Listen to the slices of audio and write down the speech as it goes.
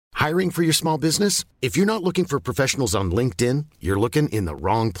Hiring for your small business? If you're not looking for professionals on LinkedIn, you're looking in the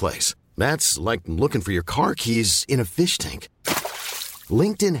wrong place. That's like looking for your car keys in a fish tank.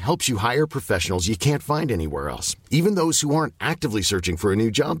 LinkedIn helps you hire professionals you can't find anywhere else, even those who aren't actively searching for a new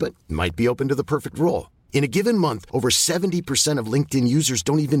job but might be open to the perfect role. In a given month, over 70% of LinkedIn users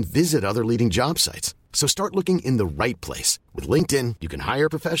don't even visit other leading job sites. So start looking in the right place. With LinkedIn, you can hire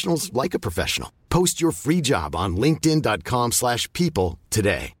professionals like a professional. Post your free job on linkedin.com/people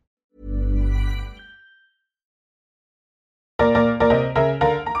today.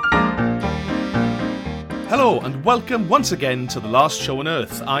 Hello and welcome once again to The Last Show on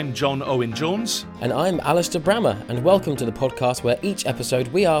Earth. I'm John Owen Jones. And I'm Alistair Brammer, and welcome to the podcast where each episode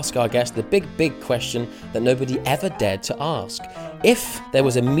we ask our guest the big question that nobody ever dared to ask. If there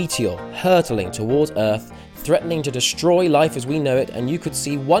was a meteor hurtling towards Earth, threatening to destroy life as we know it, and you could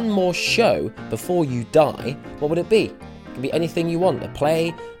see one more show before you die, what would it be? It could be anything you want, a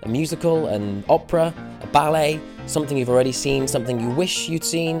play, a musical, an opera, a ballet, something you've already seen, something you wish you'd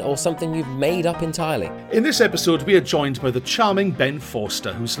seen, or something you've made up entirely. In this episode, we are joined by the charming Ben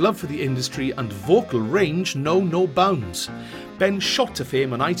Forster, whose love for the industry and vocal range know no bounds. Ben shot to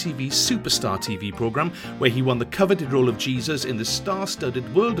fame on ITV's Superstar TV programme, where he won the coveted role of Jesus in the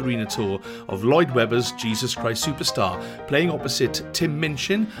star-studded world arena tour of Lloyd Webber's Jesus Christ Superstar, playing opposite Tim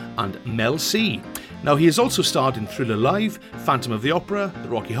Minchin and Mel C. Now, he has also starred in Thriller Live, Phantom of the Opera, The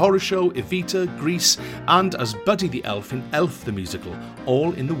Rocky Horror Show, Evita, Grease, and as Buddy the Elf in Elf the Musical,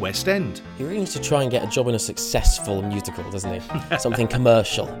 all in the West End. He really needs to try and get a job in a successful musical, doesn't he? Something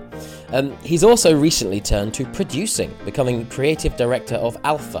commercial. He's also recently turned to producing, becoming creative director of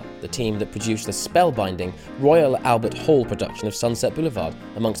Alpha, the team that produced the spellbinding Royal Albert Hall production of Sunset Boulevard,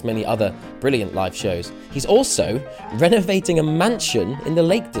 amongst many other brilliant live shows. He's also renovating a mansion in the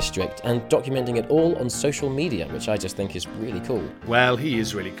Lake District and documenting it all on social media, which I just think is really cool. Well, he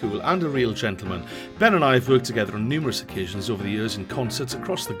is really cool and a real gentleman. Ben and I have worked together on numerous occasions over the years in concerts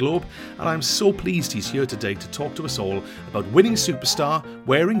across the globe, and I'm so pleased he's here today to talk to us all about winning Superstar,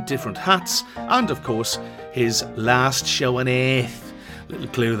 wearing different hats, and of course, his last show on Earth. Little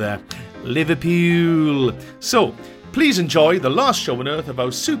clue there. Liverpool. So, please enjoy the last show on Earth of our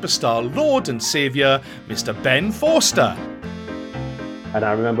Superstar Lord and Saviour, Mr. Ben Forster. And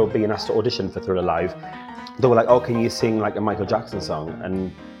I remember being asked to audition for Thriller Live. They were like, "Oh, can you sing like a Michael Jackson song?"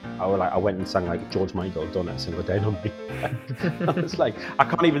 And I went and sang like George Michael, "Don't Let a Single Day on Me." I was like, I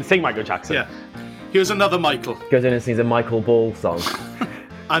can't even sing Michael Jackson. Yeah. Here's another Michael. Goes in and sings a Michael Ball song.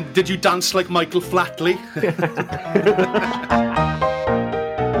 And did you dance like Michael Flatley?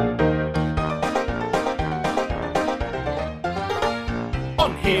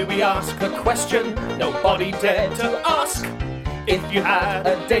 On here we ask a question nobody dared to ask. If you had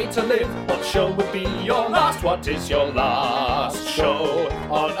a day to live, what show would be your last? What is your last show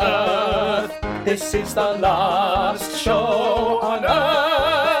on Earth? This is the last show on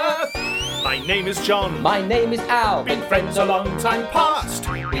Earth. My name is John. My name is Al. Been friends a long time past.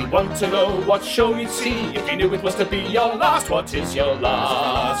 We want to know what show you'd see if you knew it was to be your last. What is your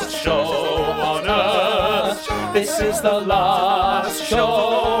last show on Earth? This is the last show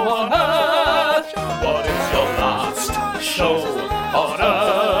on Earth. What is your last show on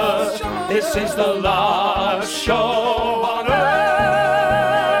Earth? This is the last show on Earth.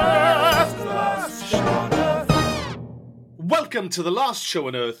 Last show on Earth. Welcome to the last show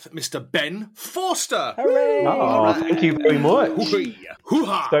on Earth, Mr. Ben Forster. Hooray! Oh, thank you very much.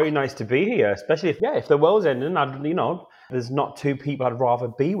 Hoo-ha! It's very nice to be here, especially if the world's ending, there's not two people I'd rather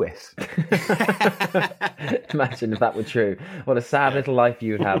be with. Imagine if that were true. What a sad little life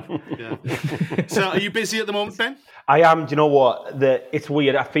you would have. Yeah. So, are you busy at the moment, Ben? I am. Do you know what? It's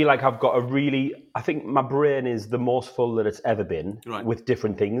weird. I feel like I've got I think my brain is the most full that it's ever been with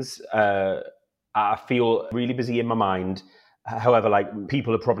different things. I feel really busy in my mind. However, like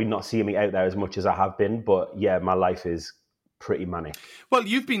people are probably not seeing me out there as much as I have been. But yeah, my life is pretty manic. Well,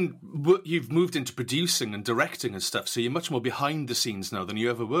 you've moved into producing and directing and stuff, so you're much more behind the scenes now than you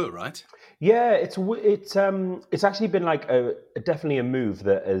ever were, right? Yeah, it's actually been like definitely a move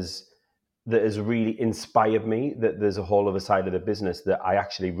that has really inspired me. That there's a whole other side of the business that I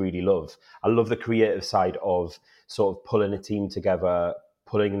actually really love. I love the creative side of sort of pulling a team together,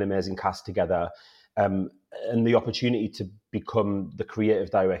 pulling an amazing cast together, and the opportunity to become the creative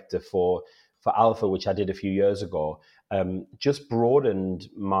director for Alpha, which I did a few years ago, just broadened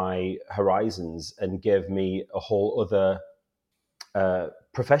my horizons and gave me a whole other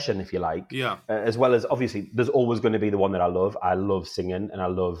profession, if you like. Yeah. As well as, obviously, there's always going to be the one that I love. I love singing and I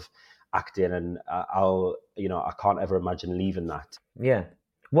love acting, and I can't ever imagine leaving that. Yeah.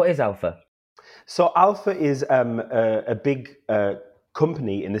 What is Alpha? So Alpha is a big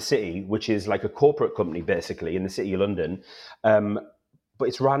company in the city, which is like a corporate company basically in the city of London. But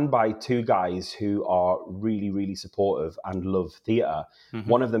it's run by two guys who are really, really supportive and love theatre.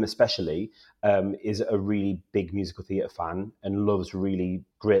 One of them especially is a really big musical theatre fan and loves really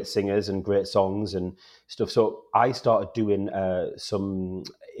great singers and great songs and stuff. So I started doing some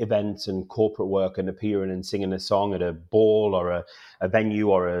events and corporate work and appearing and singing a song at a ball or a venue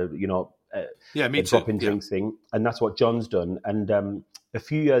or a drop-in drinks thing. And that's what John's done. And a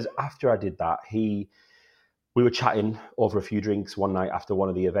few years after I did that, we were chatting over a few drinks one night after one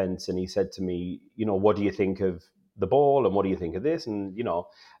of the events, and he said to me, what do you think of the ball and what do you think of this? And,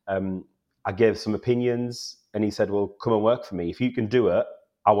 I gave some opinions, and he said, well, come and work for me. If you can do it,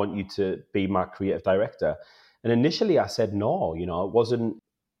 I want you to be my creative director. And initially I said no,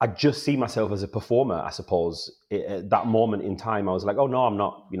 I just see myself as a performer, I suppose. At that moment in time, I was like, oh, no, I'm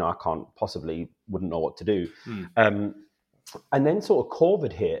not, I wouldn't know what to do. And then sort of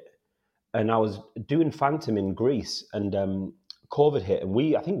COVID hit. And I was doing Phantom in Greece, and COVID hit,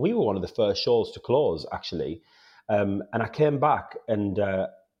 and I think we were one of the first shows to close, actually. And I came back, and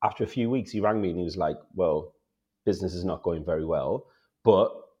after a few weeks, he rang me, and he was like, well, business is not going very well,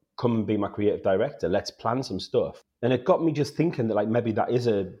 but come and be my creative director. Let's plan some stuff. And it got me just thinking that, like, maybe that is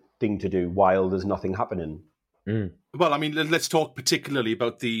a thing to do while there's nothing happening. Well, I mean, let's talk particularly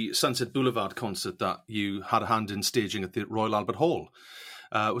about the Sunset Boulevard concert that you had a hand in staging at the Royal Albert Hall.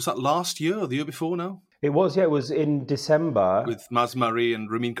 Was that last year or the year before now? It was, yeah. It was in December with Maz Murray and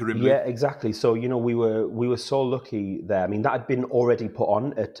Ramin Karimli. Yeah, exactly. So we were so lucky there. I mean, that had been already put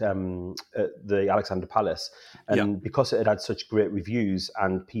on at the Alexandra Palace, and because it had such great reviews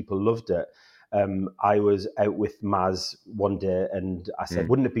and people loved it, I was out with Maz one day, and I said,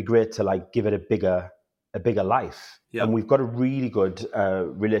 "Wouldn't it be great to like give it a bigger life?" Yep. And we've got a really good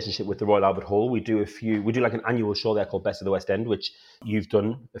relationship with the Royal Albert Hall. We do like an annual show there called Best of the West End, which you've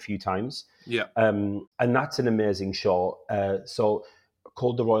done a few times. Yeah. And that's an amazing show. So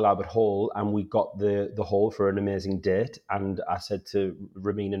called the Royal Albert Hall, and we got the hall for an amazing date. And I said to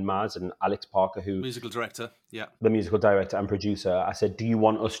Ramin and Maz and Alex Parker, the musical director and producer, I said, do you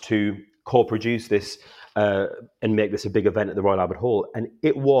want us to co-produce this and make this a big event at the Royal Albert Hall? And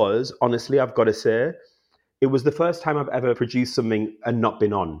it was, honestly, I've got to say, it was the first time I've ever produced something and not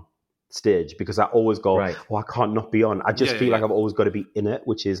been on stage, because I always go, I can't not be on. I just feel like I've always got to be in it,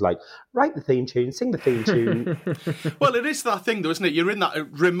 which is like, write the theme tune, sing the theme tune. Well, it is that thing though, isn't it? You're in that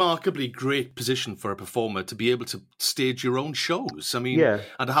remarkably great position for a performer to be able to stage your own shows. I mean,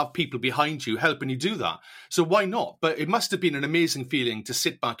 and to have people behind you helping you do that. So why not? But it must have been an amazing feeling to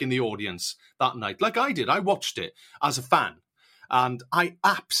sit back in the audience that night, like I did. I watched it as a fan, and I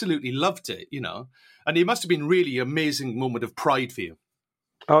absolutely loved it, And it must have been really amazing moment of pride for you.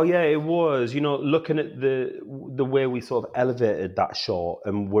 Oh yeah, it was. Looking at the way we sort of elevated that show,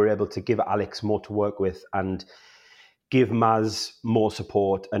 and we're able to give Alex more to work with and give Maz more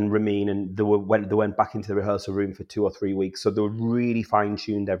support, and Ramin, and they went back into the rehearsal room for 2 or 3 weeks, so they really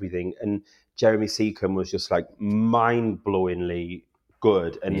fine-tuned everything. And Jeremy Seacombe was just like mind-blowingly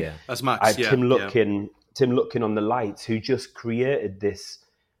good. And as Max, Tim Lutkin on the lights, who just created this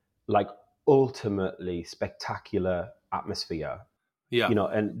like ultimately spectacular atmosphere. Yeah.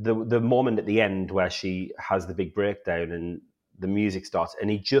 And the moment at the end where she has the big breakdown and the music starts, and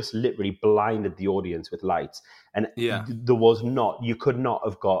he just literally blinded the audience with lights. And you could not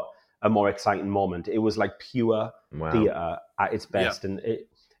have got a more exciting moment. It was like pure theatre at its best. And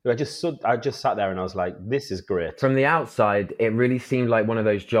I just sat there and I was like, this is great. From the outside, it really seemed like one of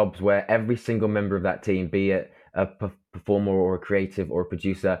those jobs where every single member of that team, be it a performer or a creative or a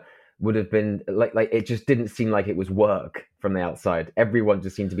producer, would have been like it just didn't seem like it was work from the outside. Everyone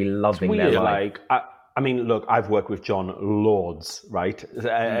just seemed to be loving their life. I mean, look, I've worked with John loads, right?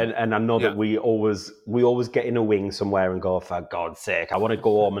 And I know that we always get in a wing somewhere and go, for God's sake, I want to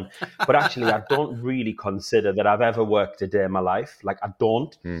go home. But actually, I don't really consider that I've ever worked a day in my life. Like, I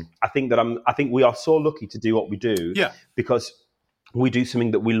don't. I think we are so lucky to do what we do, because we do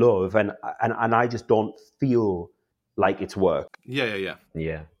something that we love, and I just don't feel like it's work. Yeah.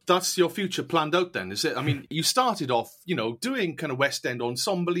 That's your future planned out then, is it? I mean, you started off, doing kind of West End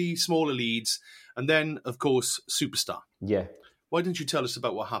ensemble-y, smaller leads, and then, of course, Superstar. Yeah. Why didn't you tell us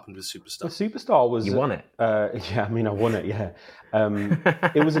about what happened with Superstar? Well, Superstar was... You won it. I won it, yeah.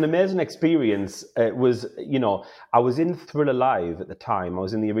 It was an amazing experience. It was, I was in Thriller Live at the time. I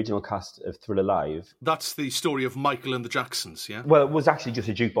was in the original cast of Thriller Live. That's the story of Michael and the Jacksons, yeah? Well, it was actually just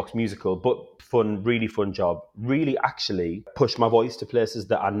a jukebox musical, but fun, really fun job. Really actually pushed my voice to places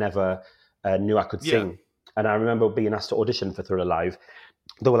that I never knew I could sing. And I remember being asked to audition for Thriller Live.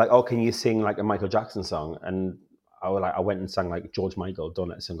 They were like, oh, can you sing like a Michael Jackson song? And I went and sang like George Michael, Don't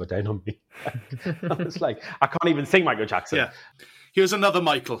Let the Sun Go Down on Me. I was like, I can't even sing Michael Jackson. Yeah. Here's another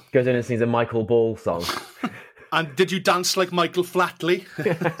Michael. Goes in and sings a Michael Ball song. And did you dance like Michael Flatley?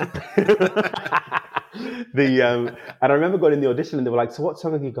 And I remember going in the audition and they were like, so what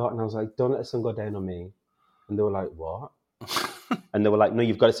song have you got? And I was like, Don't Let the Sun Go Down on Me. And they were like, what? And they were like, no,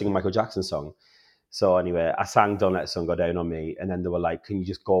 you've got to sing a Michael Jackson song. So anyway, I sang Don't Let the Sun Go Down on Me. And then they were like, can you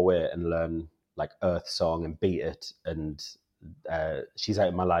just go away and learn like Earth Song and Beat It and She's Out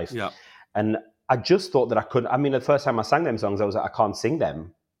of My Life. Yeah. And I just thought that I couldn't. I mean, the first time I sang them songs, I was like, I can't sing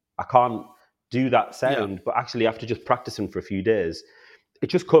them. I can't do that sound. Yeah. But actually, after just practicing for a few days, it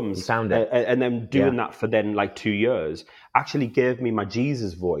just comes. You found it. And then doing that for then like 2 years actually gave me my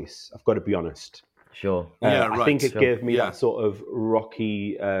Jesus voice. I've got to be honest. Sure. I think it gave me that sort of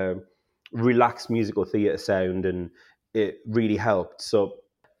rocky, relaxed musical theatre sound, and it really helped. So,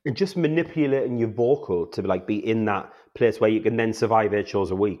 and just manipulating your vocal to like be in that place where you can then survive 8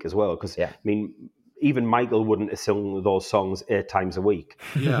 shows a week as well. Because I mean, even Michael wouldn't have sung those songs 8 times a week.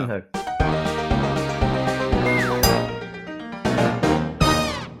 Yeah. No.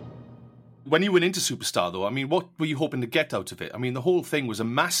 When you went into Superstar, though, I mean, what were you hoping to get out of it? I mean, the whole thing was a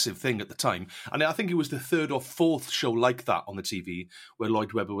massive thing at the time. And I think it was the 3rd or 4th show like that on the TV where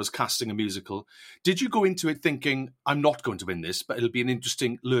Lloyd Webber was casting a musical. Did you go into it thinking, I'm not going to win this, but it'll be an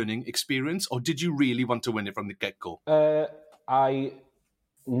interesting learning experience? Or did you really want to win it from the get-go? I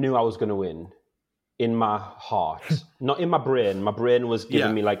knew I was going to win in my heart, not in my brain. My brain was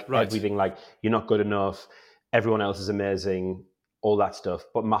giving me like everything, like, you're not good enough, everyone else is amazing, all that stuff.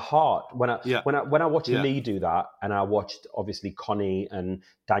 But my heart, when I watched Lee do that, and I watched obviously Connie and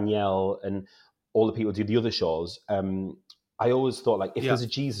Danielle and all the people do the other shows, I always thought like, if there's a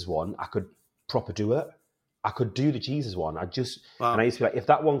Jesus one, I could proper do it. I could do the Jesus one. And I used to be like, if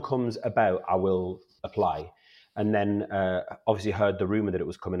that one comes about, I will apply. And then obviously heard the rumor that it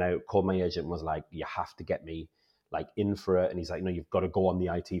was coming out, called my agent and was like, you have to get me like in for it. And he's like, no, you've got to go on the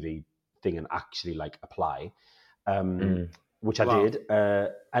ITV thing and actually like apply. Which I did.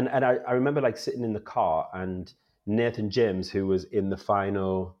 And I remember like sitting in the car, and Nathan James, who was in the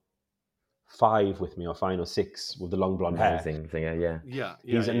final 5 with me, or final 6 with the long blonde hair. Amazing singer,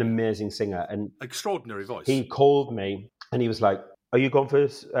 He's an amazing singer. And extraordinary voice. He called me and he was like, are you going for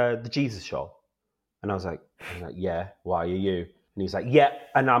the Jesus show? And I was like, yeah, why are you? And he's like, yeah,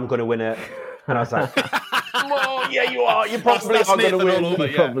 and I'm going to win it. And I was like, oh, yeah, you are. You probably are going to win.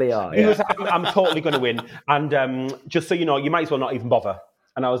 You probably are. He was like, I'm totally going to win. And just so you know, you might as well not even bother.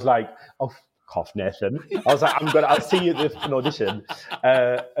 And I was like, oh, cough, Nathan. I was like, I'll see you at an audition.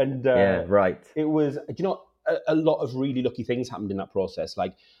 It was, you know, a lot of really lucky things happened in that process.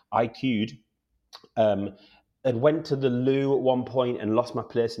 Like, I queued, and went to the loo at one point and lost my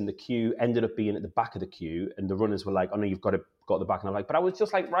place in the queue, ended up being at the back of the queue, and the runners were like, oh no, you've got to go at the back. And I'm like, but I was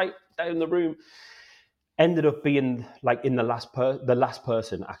just like right down the room. Ended up being like in the last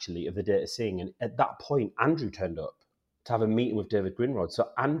person actually of the day to sing. And at that point, Andrew turned up to have a meeting with David Grinrod. So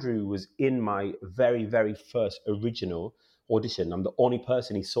Andrew was in my very, very first original audition. I'm the only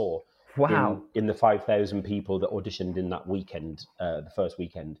person he saw in the 5,000 people that auditioned in that weekend, the first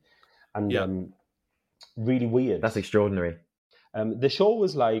weekend. And really weird. That's extraordinary. The show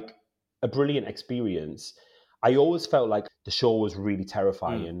was like a brilliant experience. I always felt like the show was really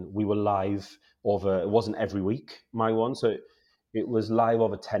terrifying. We were live over, it wasn't every week, my one, so it was live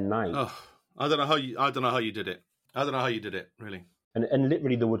over 10 nights. Oh, I don't know how you did it. I don't know how you did it, really. And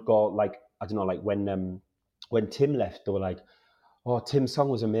literally they would go like, I don't know, like when Tim left, they were like, oh, Tim's song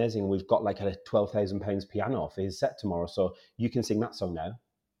was amazing. We've got like a £12,000 piano for his set tomorrow, so you can sing that song now.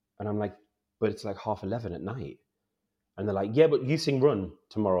 And I'm like, but it's like 11:30 at night. And they're like, yeah, but you sing Run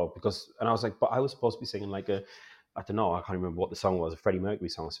tomorrow. And I was like, but I was supposed to be singing like I don't know, I can't remember what the song was, a Freddie Mercury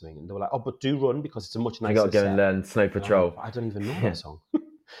song or something. And they were like, oh, but do Run because it's a much nicer You got to go set. and learn Snow Patrol. I don't even know that song. And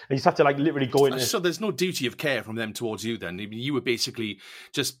you just have to like literally go in. So there's no duty of care from them towards you then. You were basically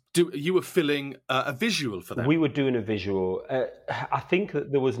you were filling a visual for them. We were doing a visual. I think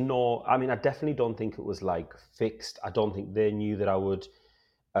that there was no, I mean, I definitely don't think it was like fixed. I don't think they knew that I would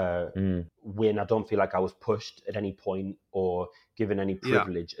win. I don't feel like I was pushed at any point or given any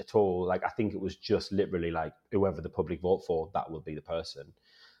privilege at all. Like, I think it was just literally like, whoever the public vote for, that will be the person.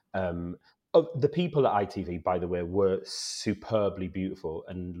 The people at ITV, by the way, were superbly beautiful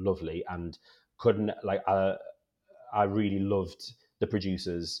and lovely, and couldn't like. I really loved the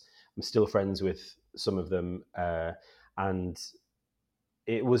producers. I'm still friends with some of them, and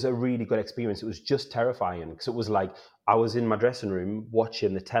it was a really good experience. It was just terrifying because it was like I was in my dressing room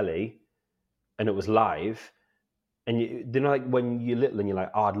watching the telly, and it was live, And like when you're little and you're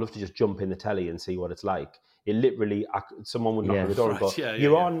like, oh, I'd love to just jump in the telly and see what it's like. It literally, someone would knock on the door and go,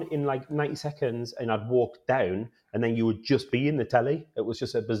 you're on in like 90 seconds, and I'd walk down, and then you would just be in the telly. It was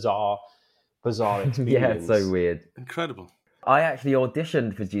just a bizarre experience. Yeah, it's so weird. Incredible. I actually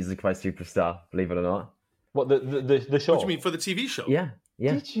auditioned for Jesus Christ Superstar, believe it or not. What, the show? What do you mean, for the TV show? Yeah.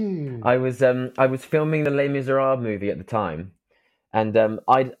 Did you? I was filming the Les Miserables movie at the time, and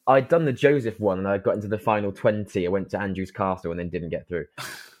I'd done the Joseph one, and I got into the final 20. I went to Andrew's Castle and then didn't get through.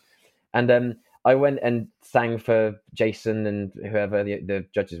 And I went and sang for Jason and whoever the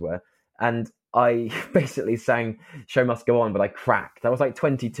judges were, and I basically sang "Show Must Go On," but I cracked. I was like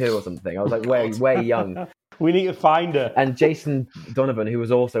 22 or something. I was like way young. We need to find her. And Jason Donovan, who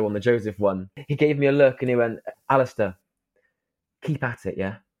was also on the Joseph one, he gave me a look and he went, "Alistair, keep at it,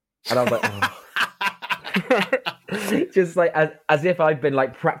 yeah." And I was like, oh. Just like as if I've been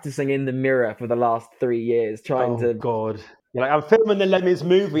like practicing in the mirror for the last 3 years, trying to. God. You're like, I'm filming the Les Mis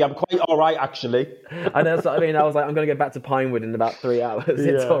movie. I'm quite all right, actually. I know. So, I mean, I was like, I'm going to go back to Pinewood in about 3 hours.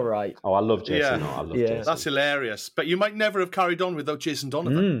 It's all right. Oh, I love Jason. Yeah. I love Jason. That's hilarious. But you might never have carried on without Jason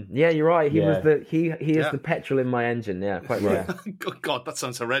Donovan. Yeah, you're right. He is the petrol in my engine. Yeah, quite right. God, that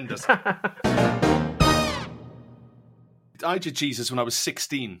sounds horrendous. I did Jesus when I was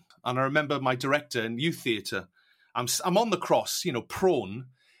 16, and I remember my director in youth theatre. I'm on the cross, prone,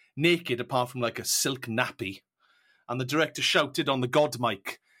 naked, apart from like a silk nappy. And the director shouted on the God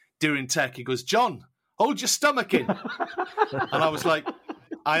mic during tech. He goes, "John, hold your stomach in." And I was like,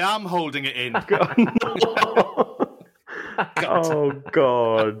 "I am holding it in." Oh,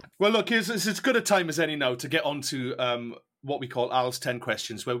 God. Well, look, it's as good a time as any now to get on to what we call Al's 10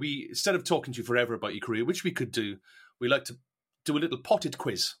 questions, where we, instead of talking to you forever about your career, which we could do, we like to do a little potted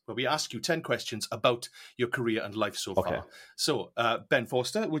quiz where we ask you 10 questions about your career and life so far. So, Ben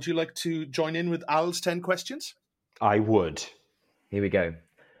Forster, would you like to join in with Al's 10 questions? I would. Here we go.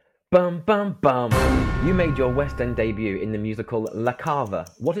 Bum, bum, bum. You made your West End debut in the musical La Cava.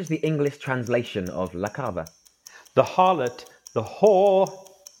 What is the English translation of La Cava? The harlot, the whore.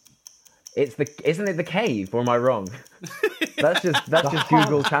 Isn't it the cave, or am I wrong? That's just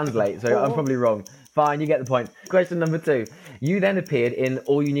Google Translate, so I'm probably wrong. Fine, you get the point. Question number 2. You then appeared in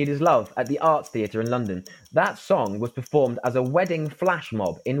All You Need Is Love at the Arts Theatre in London. That song was performed as a wedding flash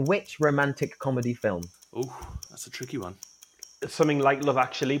mob in which romantic comedy film? Oh, that's a tricky one. Something like Love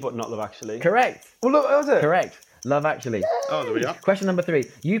Actually, but not Love Actually. Correct. Well, look, was it? Correct. Love Actually. Oh, there we are. Question number 3.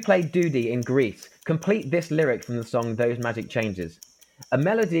 You played Doody in Grease. Complete this lyric from the song Those Magic Changes. A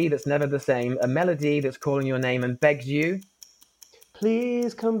melody that's never the same, a melody that's calling your name and begs you...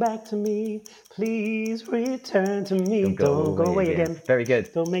 Please come back to me. Please return to me. Don't go away again. Very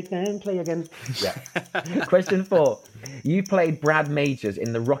good. Don't make them play again. Yeah. Question 4. You played Brad Majors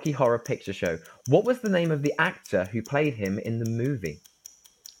in the Rocky Horror Picture Show. What was the name of the actor who played him in the movie?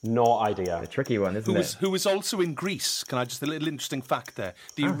 No idea. A tricky one, isn't it? Who was also in Greece? Can I just a little interesting fact there?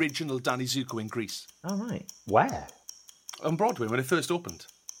 The original Danny Zuko in Greece. Oh, right. Where? On Broadway when it first opened.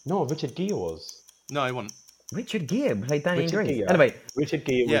 No, Richard Gere was. No, I wasn't. Richard Gere played Danny in Greece. Gere. Anyway. Richard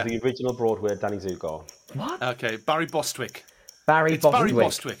Gere was the original Broadway Danny Zuko. What? Okay, Barry Bostwick. Barry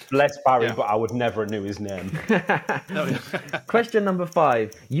Bostwick. Bless Barry, but I would never have knew his name. Question number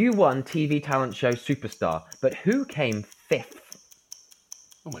 5. You won TV talent show Superstar, but who came 5th?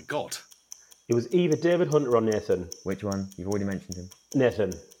 Oh my God. It was either David Hunter or Nathan. Which one? You've already mentioned him.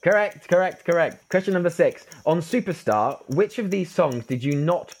 Nathan. Correct. Question number 6. On Superstar, which of these songs did you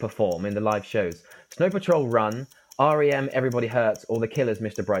not perform in the live shows? Snow Patrol Run, R.E.M. Everybody Hurts, or The Killers'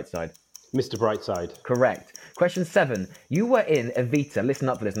 Mr. Brightside? Mr. Brightside. Correct. Question 7. You were in Evita. Listen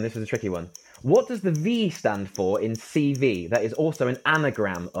up for this, and this is a tricky one. What does the V stand for in CV? That is also an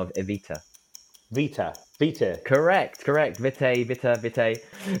anagram of Evita. Vita. Correct. Vitae.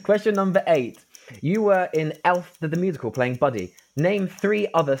 Question number 8. You were in Elf the Musical playing Buddy. Name 3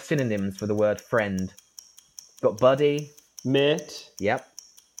 other synonyms for the word friend. Got buddy. Mate. Yep.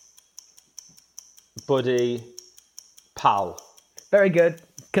 Buddy. Pal. Very good.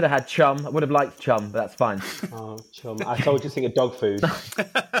 Could have had chum. I would have liked chum, but that's fine. Oh, chum. I told you to think of dog food.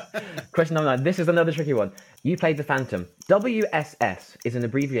 Question number 9. This is another tricky one. You played the Phantom. WSS is an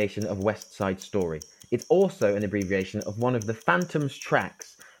abbreviation of West Side Story. It's also an abbreviation of one of the Phantom's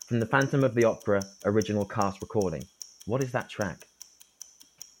tracks from the Phantom of the Opera original cast recording. What is that track?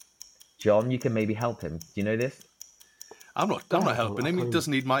 John, you can maybe help him. Do you know this? I'm not helping him. He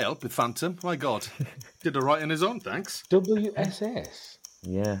doesn't need my help with Phantom. My God. Did it right on his own, thanks. WSS?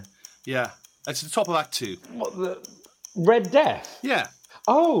 Yeah. Yeah. It's the top of that too. What, the Red Death? Yeah.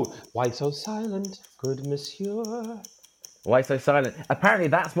 Oh, why so silent, good monsieur? Why So Silent? Apparently,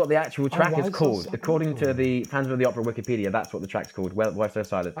 that's what the actual track Why is So called. Silent? According to the Phantom of the Opera Wikipedia, that's what the track's called. Why So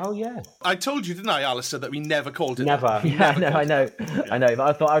Silent? Oh, yeah. I told you, didn't I, Alistair, that we never called it Never. that. We Yeah, never I know. But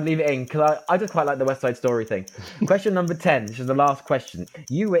I thought I'd leave it in because I just quite like the West Side Story thing. Question number 10, which is the last question.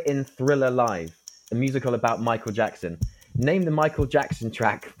 You were in Thriller Live, a musical about Michael Jackson. Name the Michael Jackson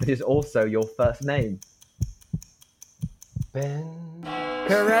track that is also your first name. Ben.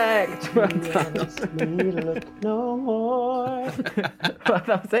 Correct. Well done. Me look no more. Well,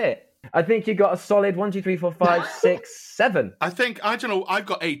 that was it. I think you got a solid 1, 2, 3, 4, 5, 6, 7. I don't know, I've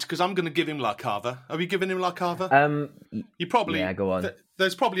got 8 because I'm going to give him La Cava. Are we giving him La Cava? You probably... Yeah, go on.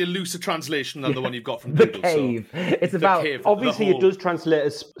 There's probably a looser translation than the one you've got from The Google. Cave. So. It's about... Cave, Obviously, it does translate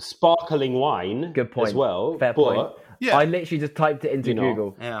as sparkling wine. Good point. As well. Fair point. Yeah. I literally just typed it into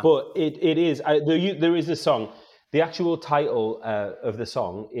Google. Yeah. But it is... there is a song. The actual title of the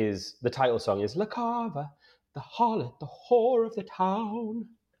song is... The title song is La Cava, the harlot, the whore of the town.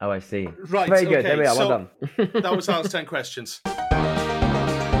 Oh, I see. Right, Very good. okay, There we are. so Well done. That was Al's 10 questions.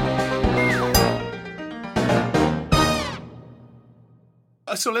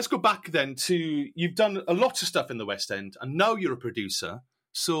 So let's go back then to, you've done a lot of stuff in the West End, and now you're a producer.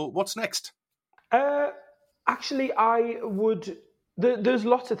 So what's next? Actually, I would... There's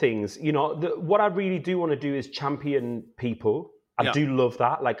lots of things. You know, what I really do want to do is champion people. I do love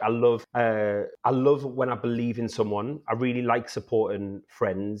that. Like, I love when I believe in someone. I really like supporting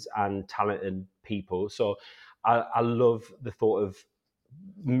friends and talented people. So I love the thought of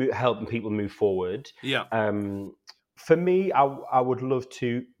helping people move forward. Yeah. For me, I would love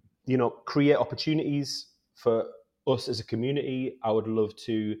to, create opportunities for us as a community. I would love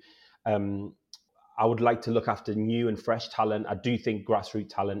to, I would like to look after new and fresh talent. I do think grassroots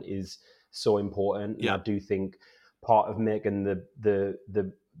talent is so important. And I do think part of making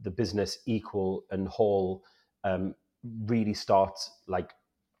the business equal and whole really starts like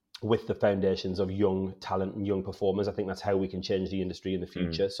with the foundations of young talent and young performers. I think that's how we can change the industry in the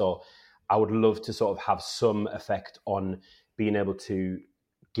future. So I would love to sort of have some effect on being able to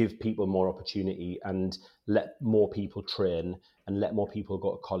give people more opportunity and let more people train and let more people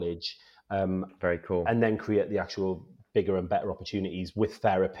go to college. Very cool. And then create the actual bigger and better opportunities with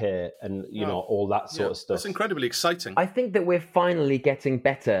fairer pay and, all that sort of stuff. That's incredibly exciting. I think that we're finally getting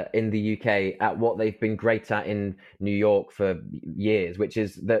better in the UK at what they've been great at in New York for years, which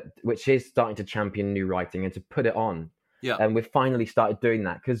is starting to champion new writing and to put it on. Yeah. And we've finally started doing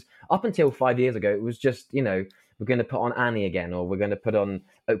that because up until 5 years ago, it was just, we're going to put on Annie again, or we're going to put on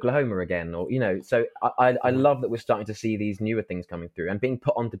Oklahoma again, or, so I love that we're starting to see these newer things coming through and being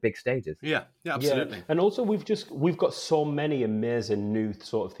put onto big stages. Yeah, absolutely. Yeah. And also we've got so many amazing new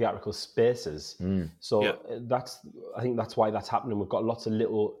sort of theatrical spaces. So I think that's why that's happening. We've got lots of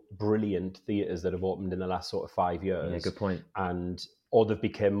little brilliant theatres that have opened in the last sort of 5 years. Yeah, good point. Or they've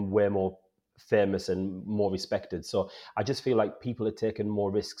become way more famous and more respected. So I just feel like people are taking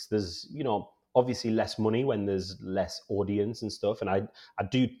more risks. There's, obviously less money when there's less audience and stuff. And I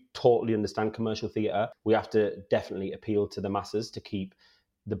do totally understand commercial theatre. We have to definitely appeal to the masses to keep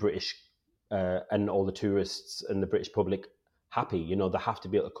the British and all the tourists and the British public happy. They have to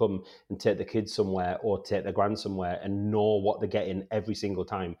be able to come and take the kids somewhere or take their grand somewhere and know what they're getting every single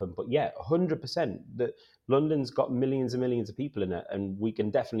time. But yeah, 100%. London's got millions and millions of people in it, and we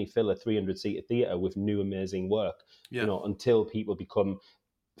can definitely fill a 300-seater theatre with new amazing work, until people become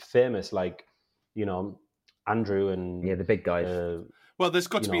famous like, Andrew and... Yeah, the big guys. Well, there's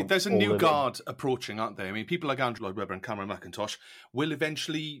a new guard approaching, aren't there? I mean, people like Andrew Lloyd Webber and Cameron McIntosh will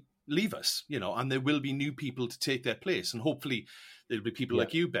eventually leave us, and there will be new people to take their place. And hopefully there'll be people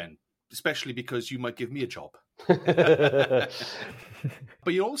like you, Ben, especially because you might give me a job. But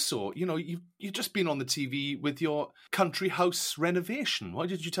you also, you've just been on the TV with your country house renovation. Why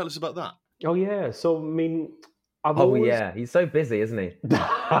did you tell us about that? Oh, yeah. So, I mean... He's so busy, isn't he?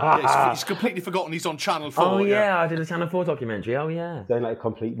 He's completely forgotten he's on Channel 4. Oh, yeah, I did a Channel 4 documentary. Oh, yeah. Sound like a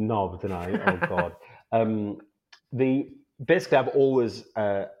complete knob, didn't I? Oh, God. Basically, I've always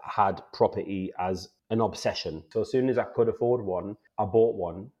had property as an obsession. So as soon as I could afford one, I bought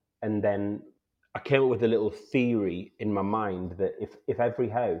one. And then I came up with a little theory in my mind that if every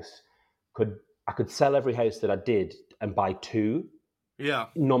house I could sell every house that I did and buy two. Yeah.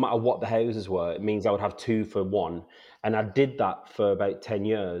 No matter what the houses were, it means I would have two for one. And I did that for about 10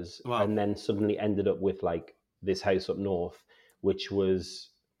 years. Wow. And then suddenly ended up with like this house up north, which was,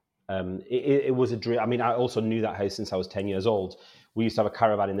 it was a dream. I mean, I also knew that house since I was 10 years old. We used to have a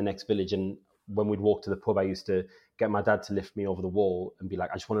caravan in the next village. And when we'd walk to the pub, I used to get my dad to lift me over the wall and be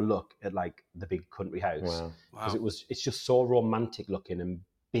like, I just want to look at like the big country house. Wow. Because it's just so romantic looking and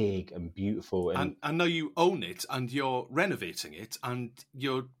big and beautiful. And now you own it and you're renovating it and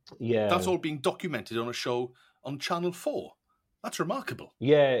that's all being documented on a show on Channel 4. That's remarkable.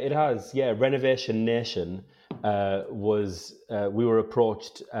 Yeah, it has. Yeah, Renovation Nation we were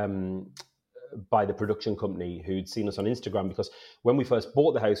approached by the production company who'd seen us on Instagram, because when we first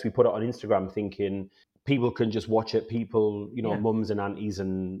bought the house, we put it on Instagram thinking people can just watch it. People, mums and aunties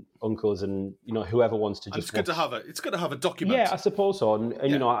and uncles and, whoever wants to just it's good to have a document. Yeah, I suppose so. And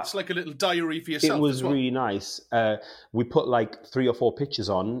it's like a little diary for yourself. It was as well. really nice. We put like 3 or 4 pictures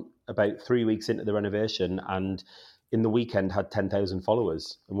on about 3 weeks into the renovation, and in the weekend had 10,000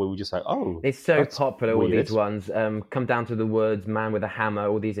 followers, and we were just like, oh, it's so popular. Weird. All these ones, Come Down to the Woods, Man with a Hammer,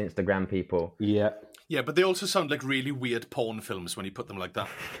 all these Instagram people. Yeah, but they also sound like really weird porn films when you put them like that.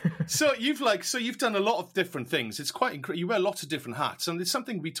 So you've done a lot of different things. It's quite incredible. You wear lots of different hats, and it's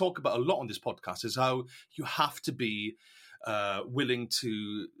something we talk about a lot on this podcast, is how you have to be willing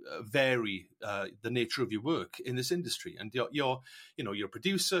to vary the nature of your work in this industry. And you're a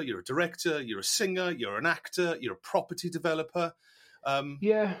producer, you're a director, you're a singer, you're an actor, you're a property developer. I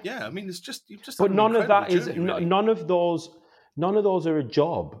mean, it's just you've just. But none of that journey, really. none of those are a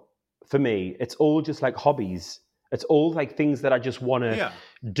job for me. It's all just like hobbies. It's all like things that I just want to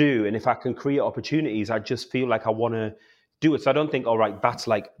do, and if I can create opportunities, I just feel like I want to do it. So I don't think, all right, that's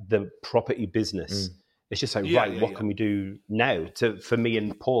like the property business. It's just like, what can we do now for me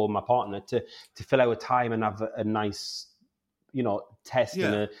and Paul, my partner, to fill our time and have a nice, test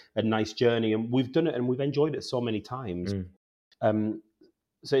and a nice journey. And we've done it and we've enjoyed it so many times.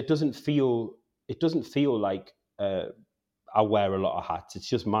 So it doesn't feel like I wear a lot of hats. It's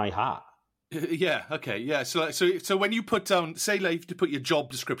just my hat. Yeah. Okay. Yeah. So when you put down, say, like, to put your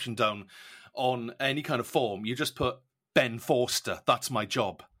job description down on any kind of form, you just put Ben Forster. That's my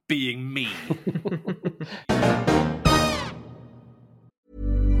job. Being me.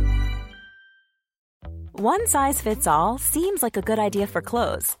 One size fits all seems like a good idea for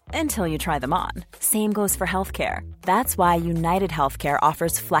clothes until you try them on. Same goes for healthcare. That's why United Healthcare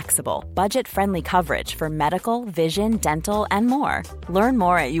offers flexible, budget-friendly coverage for medical, vision, dental, and more. Learn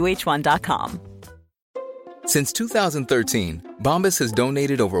more at uh1.com. Since 2013, Bombas has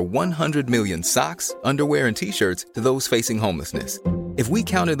donated over 100 million socks, underwear, and T-shirts to those facing homelessness. If we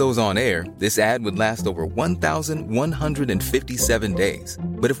counted those on air, this ad would last over 1,157 days.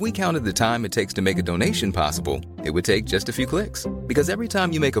 But if we counted the time it takes to make a donation possible, it would take just a few clicks. Because every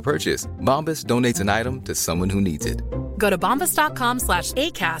time you make a purchase, Bombas donates an item to someone who needs it. Go to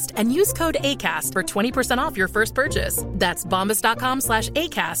bombas.com/ACAST and use code ACAST for 20% off your first purchase. That's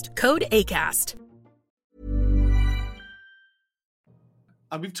bombas.com/ACAST, code ACAST.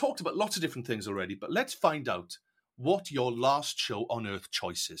 And we've talked about lots of different things already, but let's find out what your last show on Earth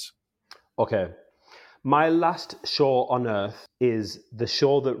choice is. Okay. My last show on Earth is the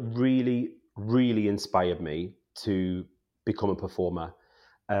show that really, really inspired me to become a performer.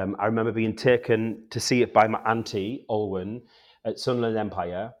 I remember being taken to see it by my auntie, Olwen, at Sunderland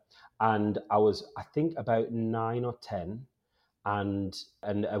Empire. And I was, I think, about 9 or 10. And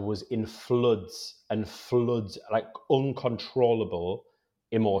I was in floods, like uncontrollable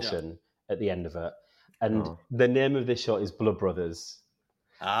emotion at the end of it. And the name of this show is Blood Brothers.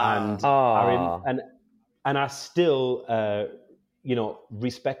 And I still,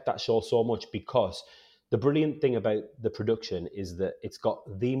 respect that show so much, because the brilliant thing about the production is that it's got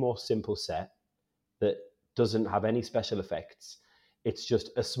the most simple set that doesn't have any special effects. It's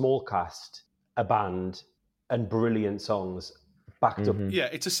just a small cast, a band, and brilliant songs backed up. Yeah,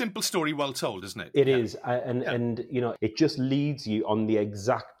 it's a simple story well told, isn't it? It is. And it just leads you on the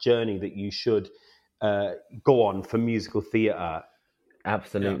exact journey that you should go on for musical theatre.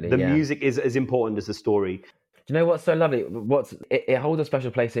 Absolutely. The music is as important as the story. Do you know what's so lovely? It holds a special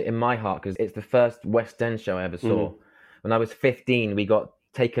place in my heart because it's the first West End show I ever saw. When I was 15, we got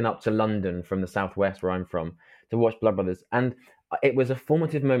taken up to London from the southwest, where I'm from, to watch Blood Brothers. And it was a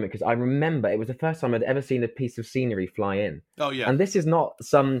formative moment because I remember it was the first time I'd ever seen a piece of scenery fly in. Oh, yeah. And this is not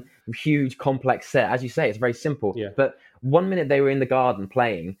some huge, complex set. As you say, it's very simple. Yeah. But 1 minute they were in the garden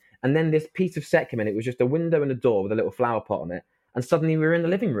playing, and then this piece of set came in. It was just a window and a door with a little flower pot on it. And suddenly we were in the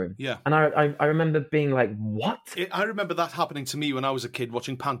living room. Yeah. And I remember being like, what? I remember that happening to me when I was a kid,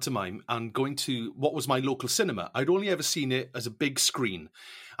 watching pantomime and going to what was my local cinema. I'd only ever seen it as a big screen.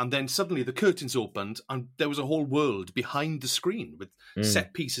 And then suddenly the curtains opened and there was a whole world behind the screen with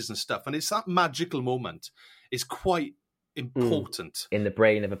set pieces and stuff. And it's that magical moment is quite important. In the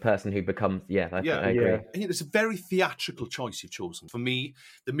brain of a person who becomes, I agree. I think it's a very theatrical choice you've chosen. For me,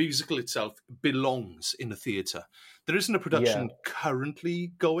 the musical itself belongs in a theatre. There isn't a production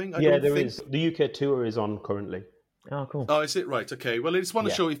currently going, I don't think. There is. The UK tour is on currently. Oh, cool. Oh, is it? Right, okay. Well, I just want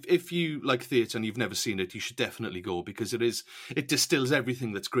to show if you like theatre and you've never seen it, you should definitely go, because it distills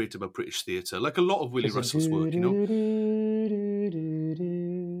everything that's great about British theatre, like a lot of Willie Russell's work, you know?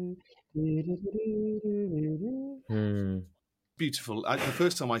 Beautiful. The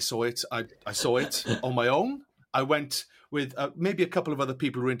first time I saw it, I saw it on my own. I went with maybe a couple of other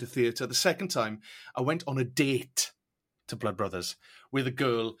people who were into theatre. The second time, I went on a date to Blood Brothers with a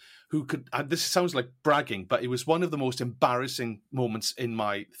girl who could, this sounds like bragging, but it was one of the most embarrassing moments in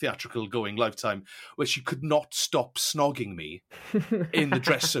my theatrical going lifetime, where she could not stop snogging me in the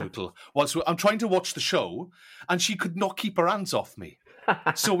dress circle whilst I'm trying to watch the show, and she could not keep her hands off me.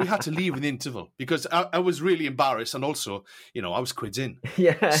 So we had to leave in the interval because I was really embarrassed, and also, I was quids in.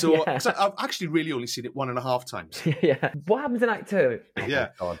 So I've actually really only seen it 1.5 times. What happens in Act 2?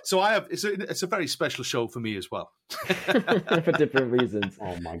 So it's a very special show for me as well. For different reasons.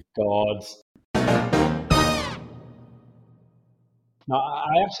 Oh my God. No,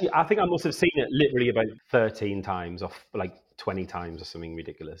 I think I must have seen it literally about 13 times, or like 20 times or something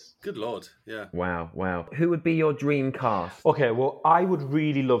ridiculous. Good Lord, yeah. Wow. Who would be your dream cast? Okay, well, I would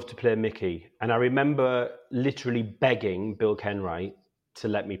really love to play Mickey. And I remember literally begging Bill Kenwright to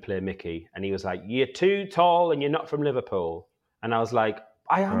let me play Mickey. And he was like, "You're too tall and you're not from Liverpool." And I was like,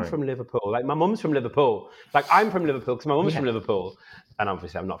 "I am from Liverpool. Like, my mum's from Liverpool. Like, I'm from Liverpool because my mum's from Liverpool." And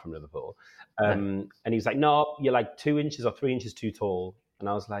obviously I'm not from Liverpool. And he was like, "No, you're like 2 inches or 3 inches too tall." And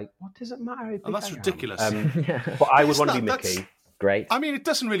I was like, "What does it matter?" That's ridiculous. But I would want to be Mickey. Great. I mean, it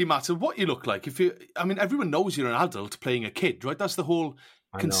doesn't really matter what you look like. Everyone knows you're an adult playing a kid, right? That's the whole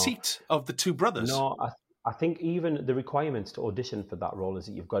conceit of the two brothers. No, I think even the requirements to audition for that role is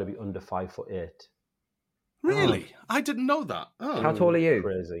that you've got to be under 5'8". Really? Oh. I didn't know that. Oh. How tall are you?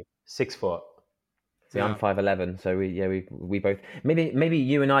 Crazy. 6 foot. See, I'm 5'11", so we both maybe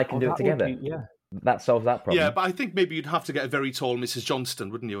you and I can do it together. That solves that problem. Yeah, but I think maybe you'd have to get a very tall Mrs. Johnston,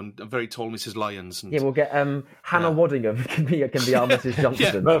 wouldn't you? And a very tall Mrs. Lyons. And... Yeah, we'll get Hannah Waddingham can be our Mrs.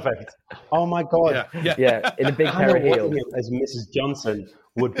 Johnston. Perfect. Oh my God. Yeah, in a big pair of heels. As Mrs. Johnson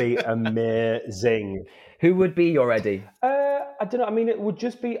would be amazing. Who would be your Eddie? I don't know. I mean, it would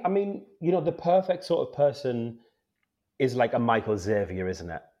just be. I mean, the perfect sort of person is like a Michael Xavier, isn't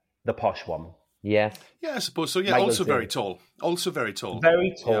it? The posh one. Yes. Yeah, I suppose so. Yeah, Michael also Xavier. very tall. Also very tall.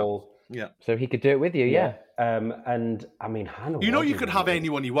 Very tall. Yeah. So he could do it with you, yeah. And I mean, Hannah. You could have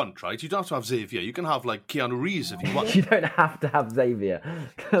anyone you want, right? You don't have to have Xavier. You can have like Keanu Reeves if you want. You don't have to have Xavier.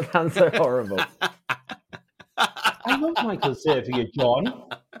 That sounds so horrible. I love Michael Xavier, John.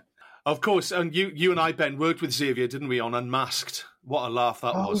 Of course, and you and I, Ben, worked with Xavier, didn't we, on Unmasked? What a laugh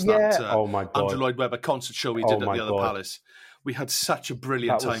that was! Yeah. That oh my God. Andrew Lloyd Webber concert show we did at the Other Palace. We had such a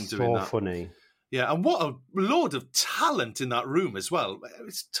brilliant time doing that. That was so funny. Yeah, and what a load of talent in that room as well.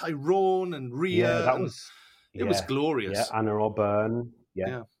 It's Tyrone and Rhea. Yeah, it was glorious. Yeah, Anna O'Byrne.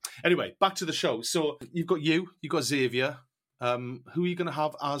 Yeah. Anyway, back to the show. So you've got Xavier. Who are you going to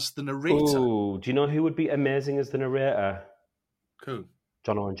have as the narrator? Ooh, do you know who would be amazing as the narrator? Who?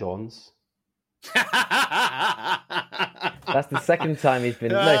 John Owen Jones. That's the third time he's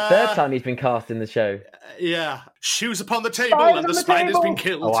been cast in the show. Yeah. Shoes upon the table and the spider's been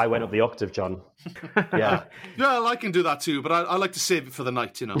killed. Oh, I went up the octave, John. Yeah. Well, I can do that too, but I like to save it for the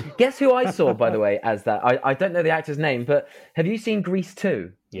night, Guess who I saw, by the way, as that? I don't know the actor's name, but have you seen Grease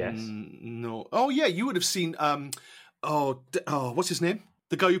 2? Yes. No. Oh, yeah, you would have seen, what's his name?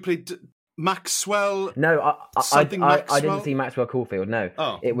 The guy who played Maxwell. No, I Maxwell? didn't see Maxwell Caulfield. No,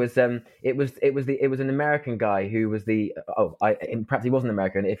 it was an American guy who was perhaps he wasn't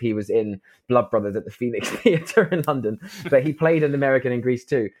American if he was in Blood Brothers at the Phoenix Theatre in London, but he played an American in Grease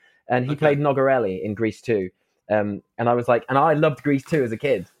 2, and he played Nogarelli in Grease 2, and I was like, and I loved Grease 2 as a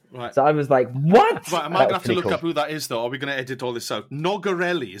kid. Right. So I was like, what? Right, am I going to have to look up who that is, though? Or are we going to edit all this out?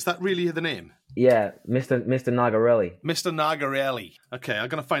 Nogarelli, is that really the name? Yeah, Mr. Nagarelli. Mr. Nagarelli. Okay, I'm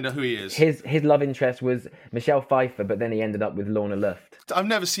going to find out who he is. His love interest was Michelle Pfeiffer, but then he ended up with Lorna Luft. I've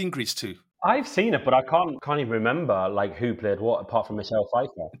never seen Grease 2. I've seen it, but I can't even remember like who played what apart from Michelle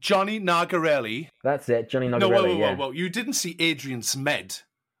Pfeiffer. Johnny Nagarelli. That's it, Johnny Nagarelli. No, whoa. You didn't see Adrian Zmed.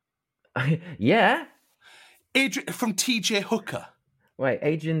 Yeah. Adrian from TJ Hooker. Wait,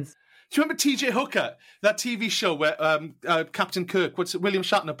 Adrian's... Do you remember TJ Hooker? That TV show where Captain Kirk, William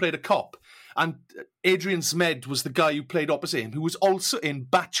Shatner played a cop, and Adrian Zmed was the guy who played opposite him, who was also in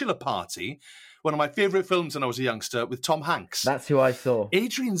Bachelor Party, one of my favourite films when I was a youngster, with Tom Hanks. That's who I saw.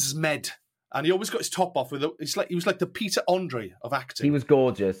 Adrian Zmed. And he always got his top off with he was like the Peter Andre of acting. He was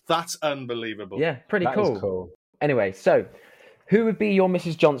gorgeous. That's unbelievable. Yeah, pretty that cool. Is cool. Anyway, so who would be your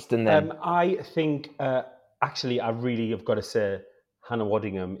Mrs. Johnston then? I think actually I really have got to say Hannah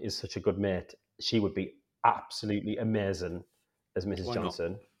Waddingham is such a good mate. She would be absolutely amazing as Mrs. Why not?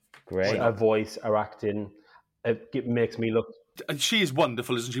 Johnson. Great. Her voice, her acting, it makes me look. And she is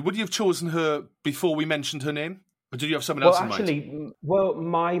wonderful, isn't she? Would you have chosen her before we mentioned her name? Or did you have someone Well, else in mind? actually,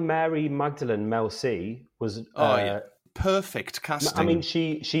 my Mary Magdalene, Mel C, was. Perfect casting. I mean,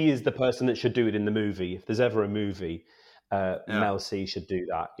 she is the person that should do it in the movie. If there's ever a movie, Mel C should do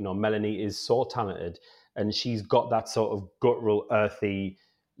that. You know, Melanie is so talented, and she's got that sort of guttural, earthy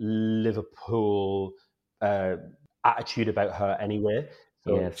Liverpool attitude about her anyway.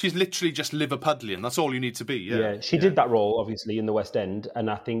 So, Yes. She's literally just Liverpudlian. That's all you need to be. Yeah, she did that role, obviously, in the West End, and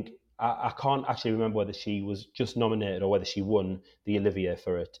I think I can't actually remember whether she was just nominated or whether she won the Olivier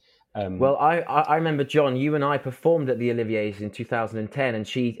for it. Well, I remember, John, you and I performed at the Olivier's in 2010, and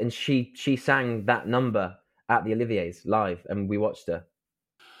she sang that number at the Olivier's live, and we watched her.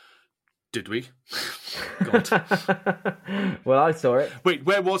 Did we? God. Well, I saw it. Wait,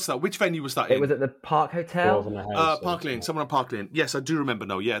 where was that? Which venue was that in? It was at the Park Hotel. Park Lane. Someone on Park Lane. Yes, I do remember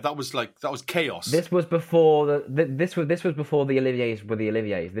now. Yeah, that was chaos. This was before this was before the Olivier's were the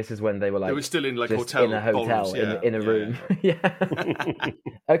Olivier's. This is when they were like they were still in like just in a hotel in a room. Yeah.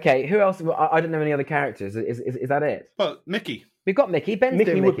 Okay, who else? I don't know any other characters. Is that it? Well, Mickey. We've got Mickey. Ben's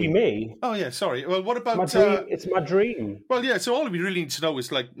Mickey doing would Mickey. be me. Oh yeah, sorry. Well, what about My dream, it's my dream. Well, yeah. So all we really need to know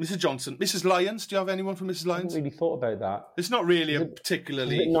is like Mrs. Johnson, Mrs. Lyons. Do you have anyone from Mrs. I Lyons? haven't really thought about that. It's not really She's a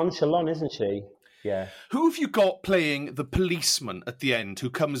particularly. She's a bit nonchalant, isn't she? Yeah. Who have you got playing the policeman at the end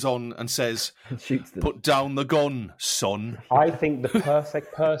who comes on and says, Shoots them. "Put down the gun, son"? I think the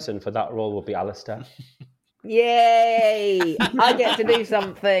perfect person for that role would be Alistair. Yay! I get to do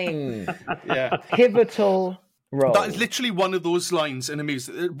something. Yeah. Pivotal role. That is literally one of those lines in a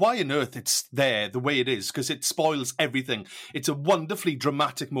movie. Why on earth it's there the way it is? Because it spoils everything. It's a wonderfully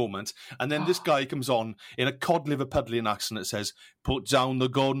dramatic moment, and then this guy comes on in a cod Liverpudlian accent that says, "Put down the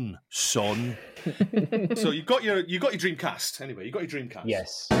gun, son." So you got your dream cast. Anyway, you got your dream cast.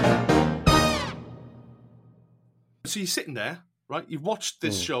 Yes. So you're sitting there, right? You've watched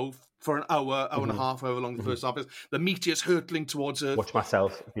this show for an hour and a half, however long the first half is. The meteor's hurtling towards Earth. Watch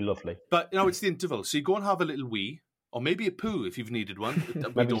myself. It'd be lovely. But, it's the interval. So you go and have a little wee, or maybe a poo if you've needed one.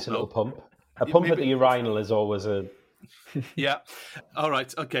 Maybe just a little pump. A pump at the urinal is always a... Yeah. All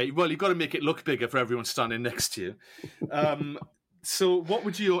right. Okay. Well, you've got to make it look bigger for everyone standing next to you. So what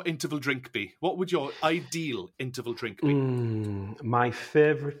would your interval drink be? What would your ideal interval drink be? My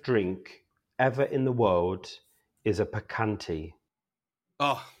favourite drink ever in the world is a Picante.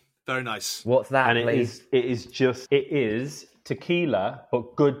 Oh, very nice. What's that, And please? it is tequila,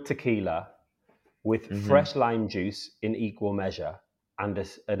 but good tequila with fresh lime juice in equal measure and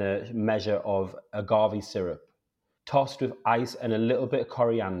a measure of agave syrup, tossed with ice and a little bit of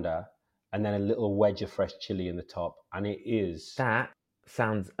coriander, and then a little wedge of fresh chili in the top. And it is... That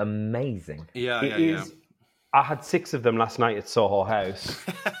sounds amazing. Yeah, It is. I had 6 of them last night at Soho House.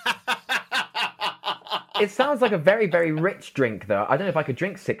 It sounds like a very, very rich drink, though. I don't know if I could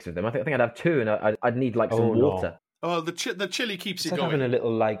drink 6 of them. I think I'd have 2, and I'd need like some no. water. Oh, the chili keeps It's you like going. having a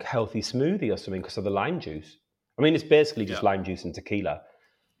little like healthy smoothie or something because of the lime juice. I mean, it's basically just lime juice and tequila.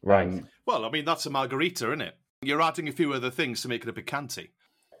 Right. Well, I mean, that's a margarita, isn't it? You're adding a few other things to make it a picante.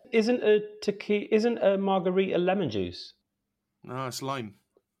 Isn't a margarita lemon juice? No, it's lime.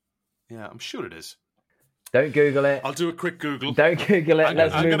 Yeah, I'm sure it is. Don't Google it. I'll do a quick Google. Don't Google it.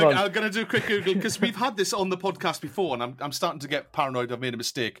 Let's move on. I'm going to do a quick Google because we've had this on the podcast before, and I'm starting to get paranoid. I've made a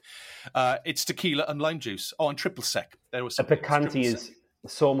mistake. It's tequila and lime juice. Oh, and triple sec. There was A Picante is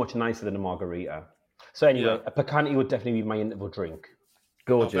so much nicer than a margarita. So anyway, a Picante would definitely be my interval drink.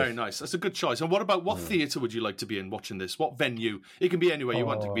 Gorgeous. Oh, very nice. That's a good choice. And what about what theatre would you like to be in watching this? What venue? It can be anywhere you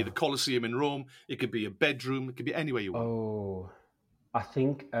want. It could be the Colosseum in Rome. It could be a bedroom. It could be anywhere you want. Oh, I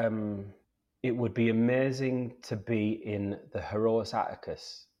think it would be amazing to be in the Heroes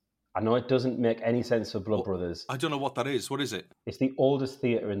Atticus. I know it doesn't make any sense for Blood Brothers. I don't know what that is. What is it? It's the oldest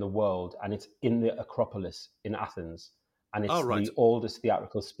theatre in the world, and it's in the Acropolis in Athens. And it's right. the oldest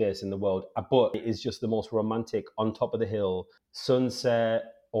theatrical space in the world. But it is just the most romantic, on top of the hill, sunset,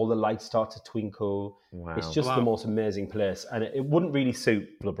 all the lights start to twinkle. Wow. It's just the most amazing place. And it wouldn't really suit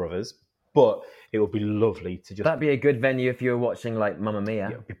Blood Brothers, but it would be lovely to just... That'd be a good venue if you were watching like Mamma Mia.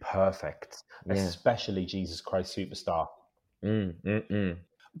 It would be perfect. Yeah. Especially Jesus Christ Superstar.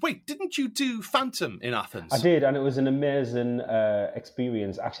 Wait, didn't you do Phantom in Athens? I did, and it was an amazing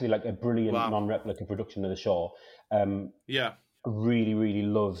experience. Actually, like a brilliant non-replica production of the show. Yeah. Really, really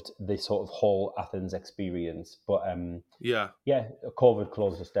loved the sort of whole Athens experience. But yeah, COVID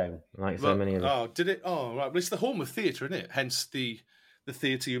closed us down. Like so many of them. Oh, did it? Oh, right. Well, it's the home of theatre, isn't it? Hence the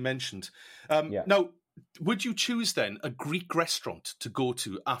theatre you mentioned. Now, Would you choose then a Greek restaurant to go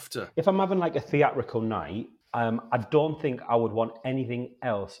to after? If I'm having like a theatrical night, I don't think I would want anything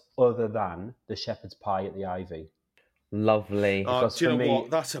else other than the shepherd's pie at the Ivy. Lovely. Do Because you for know me,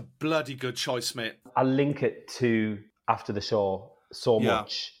 what? That's a bloody good choice, mate. I link it to after the show so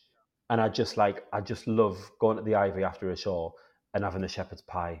much, and I just love going to the Ivy after a show and having the shepherd's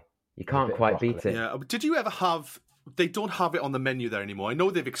pie. You can't quite beat it. Yeah. Did you ever have... They don't have it on the menu there anymore. I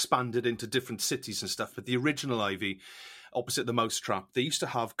know they've expanded into different cities and stuff, but the original Ivy, opposite the Mousetrap, they used to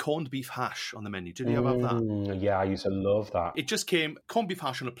have corned beef hash on the menu. Did you ever have that? Yeah, I used to love that. It just came corned beef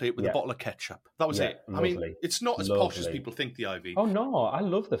hash on a plate with a bottle of ketchup. That was it. Lovely. I mean, it's not as posh as people think, the Ivy. Oh, no, I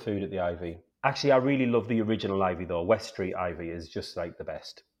love the food at the Ivy. Actually, I really love the original Ivy, though. West Street Ivy is just like the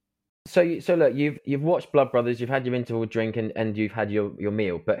best. So look, you've watched Blood Brothers, you've had your interval drink, and you've had your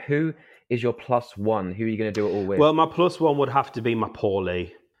meal. But who is your plus one? Who are you going to do it all with? Well, my plus one would have to be my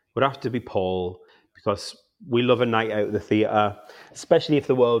Paulie. Would have to be Paul, because we love a night out at the theatre, especially if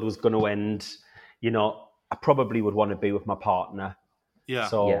the world was going to end. You know, I probably would want to be with my partner. Yeah.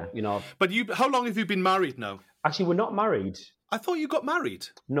 So, you know. But how long have you been married now? Actually, we're not married. I thought you got married.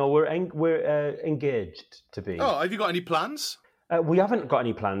 No, we're engaged to be. Oh, have you got any plans? We haven't got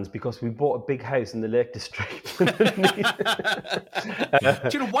any plans because we bought a big house in the Lake District. Do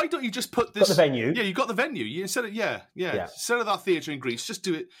you know, why don't you just put this... Got the venue. Yeah, you got the venue. You, instead of instead of that theatre in Greece, just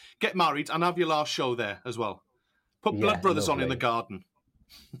do it, get married and have your last show there as well. Put Blood Brothers on in the garden.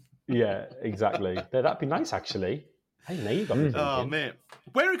 Yeah, exactly. That'd be nice, actually. Hey, now you got me thinking. Oh, mate.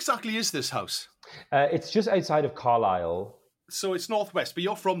 Where exactly is this house? It's just outside of Carlisle. So it's northwest, but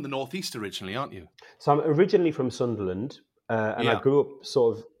you're from the northeast originally, aren't you? So I'm originally from Sunderland. And I grew up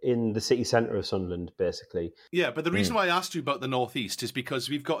sort of in the city centre of Sunderland, basically. Yeah, but the reason why I asked you about the Northeast is because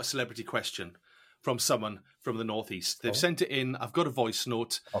we've got a celebrity question from someone from the Northeast. They've sent it in. I've got a voice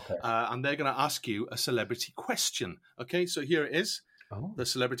note. Okay. And they're going to ask you a celebrity question. Okay, so here it is. Oh. The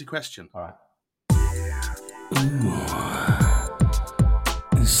celebrity question. All right. Ooh,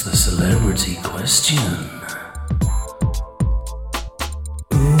 it's the celebrity question.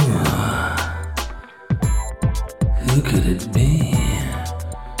 Who could it be?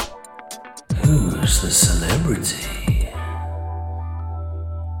 Who's the celebrity?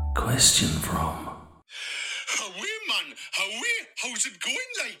 Question from... Away, man! Away! How's it going,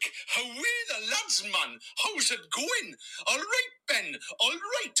 like? Away, the lads, man! How's it going? All right, Ben. All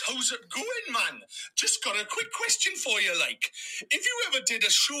right. How's it going, man? Just got a quick question for you, like. If you ever did a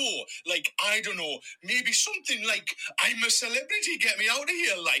show, like, I don't know, maybe something like, I'm a celebrity, get me out of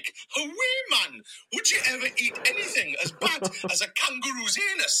here, like, away, man! Would you ever eat anything as bad as a kangaroo's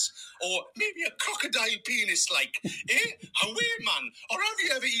anus? Or maybe a crocodile penis, like, eh? Away, man! Or have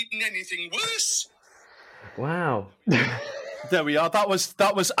you ever eaten anything worse? Wow. There we are. That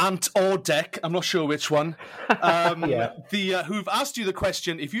was Ant or Deck. I'm not sure which one. Who've asked you the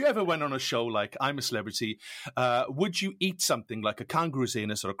question, if you ever went on a show like I'm a Celebrity, would you eat something like a kangaroo's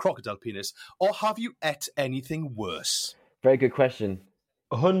anus or a crocodile penis, or have you ate anything worse? Very good question.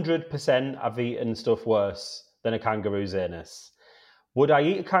 100% I've eaten stuff worse than a kangaroo's anus. Would I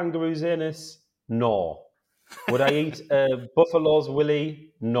eat a kangaroo's anus? No. Would I eat a buffalo's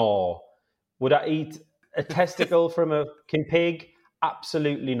willy? No. Would I eat a testicle from a king pig?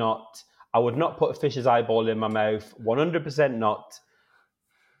 Absolutely not. I would not put a fish's eyeball in my mouth. 100% not.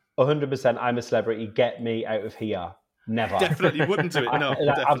 100% I'm a Celebrity. Get me out of here. Never. Definitely wouldn't do it. No,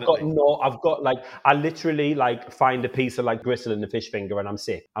 I literally find a piece of gristle in the fish finger and I'm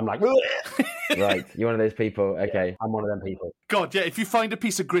sick. I'm like, right. You're one of those people. Okay. Yeah, I'm one of them people. God, yeah. If you find a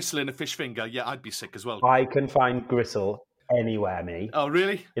piece of gristle in a fish finger, yeah, I'd be sick as well. I can find gristle anywhere, me. Oh,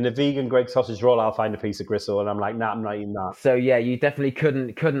 really? In a vegan Greg sausage roll, I'll find a piece of gristle, and I'm like, nah, I'm not eating that. So yeah, you definitely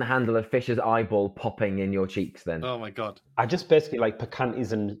couldn't handle a fish's eyeball popping in your cheeks then. Oh my God! I just basically like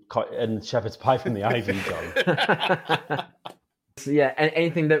picantis and shepherd's pie from the Ivy, John. So yeah,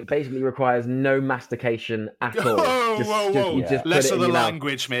 anything that basically requires no mastication at all. Whoa. Less of the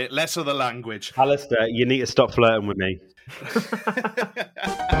language, mate. Less of the language. Alistair, you need to stop flirting with me.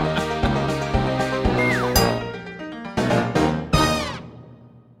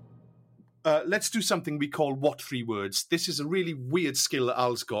 Let's do something we call What 3 Words. This is a really weird skill that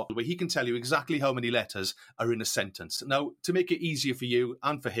Al's got, where he can tell you exactly how many letters are in a sentence. Now, to make it easier for you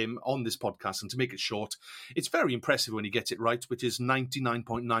and for him on this podcast, and to make it short, it's very impressive when he gets it right, which is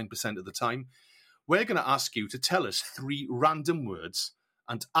 99.9% of the time. We're going to ask you to tell us 3 random words,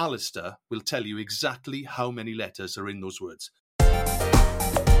 and Alistair will tell you exactly how many letters are in those words.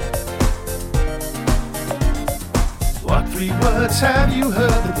 What 3 words have you heard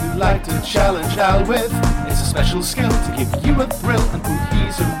that you'd like to challenge Al with? It's a special skill to give you a thrill and prove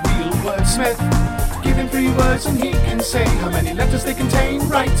he's a real wordsmith. Give him 3 words and he can say how many letters they contain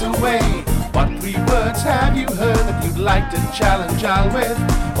right away. What 3 words have you heard that you'd like to challenge Al with?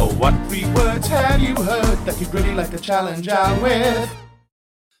 Oh, what 3 words have you heard that you'd really like to challenge Al with?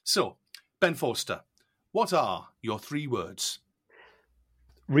 So, Ben Forster, what are your 3 words?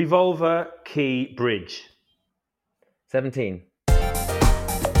 Revolver, key, bridge. 17.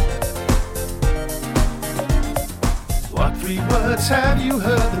 What 3 words have you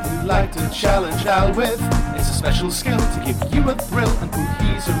heard that you'd like to challenge Al with? It's a special skill to give you a thrill and prove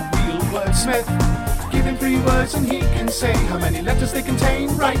he's a real wordsmith. Give him 3 words and he can say how many letters they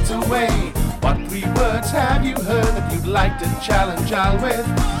contain right away. What 3 words have you heard that you'd like to challenge Al with?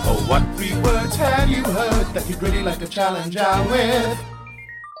 Oh, what 3 words have you heard that you'd really like to challenge Al with?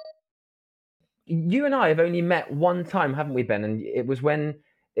 You and I have only met one time, haven't we, Ben? And it was when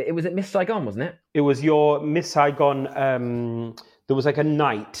it was at Miss Saigon, wasn't it? It was your Miss Saigon. There was like a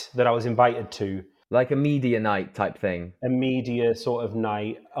night that I was invited to. Like a media night type thing. A media sort of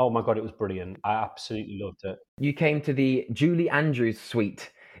night. Oh my God, it was brilliant. I absolutely loved it. You came to the Julie Andrews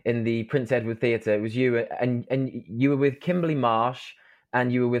suite in the Prince Edward Theatre. It was you, and you were with Kimberly Marsh,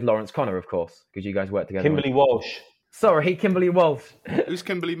 and you were with Lawrence Connor, of course, because you guys worked together. Kimberly Walsh. Sorry, Kimberly Walsh. Who's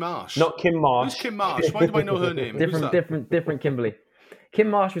Kimberly Marsh? Not Kim Marsh. Who's Kim Marsh? Why do I know her name? different Kimberly. Kim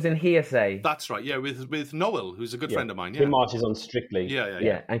Marsh was in Hearsay. That's right, yeah, with Noel, who's a good friend of mine. Yeah. Kim Marsh is on Strictly.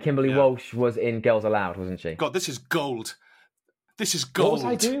 Yeah. And Kimberly Walsh was in Girls Aloud, wasn't she? God, this is gold. This is gold.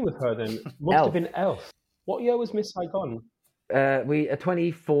 What was I doing with her then? Must have been Elf. What year was Miss Saigon?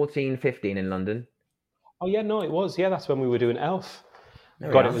 2014-15 in London. Oh yeah, no, it was. Yeah, that's when we were doing Elf.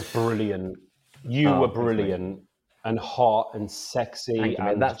 God, it was brilliant. You were brilliant. And hot and sexy. Thank you,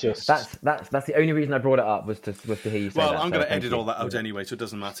 and that's the only reason I brought it up was to hear you say that. Well, I'm going to edit all that out anyway, so it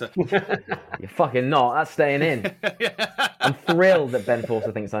doesn't matter. You're fucking not. That's staying in. I'm thrilled that Ben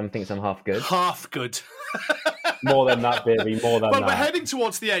Forster thinks I'm half good. Half good. More than that, baby. More than that. Well, we're heading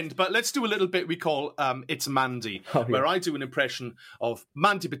towards the end, but let's do a little bit we call It's Mandy, where I do an impression of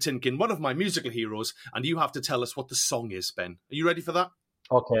Mandy Patinkin, one of my musical heroes, and you have to tell us what the song is, Ben. Are you ready for that?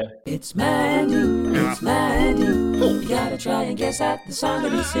 Okay. It's Mandy, it's Mandy. You gotta try and guess at the song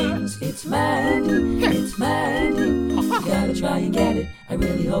that he sings. It's Mandy, it's Mandy. You gotta try and get it. I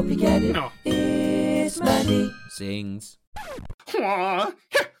really hope you get it. It's Mandy sings.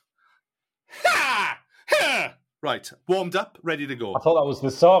 Right, warmed up, ready to go. I thought that was the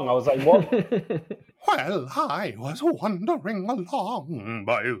song. I was like, what? Well, I was wandering along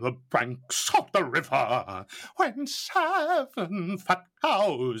by the banks of the river when 7 fat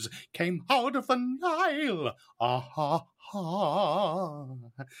cows came out of the Nile.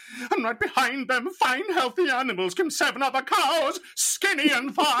 And right behind them, fine, healthy animals, came 7 other cows, skinny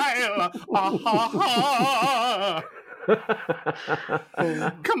and vile.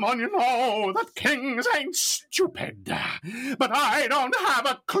 Come on, you know that kings ain't stupid, but I don't have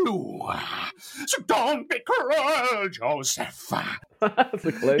a clue. So don't be cruel, Joseph. That's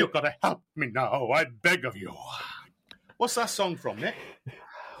a clue. You've got to help me now, I beg of you. What's that song from, Nick?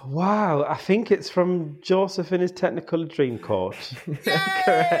 Wow, I think it's from Joseph in his Technicolor Dreamcoat.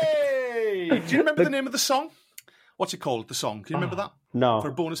 Correct. Do you remember the name of the song? What's it called, the song? Can you remember that? No. For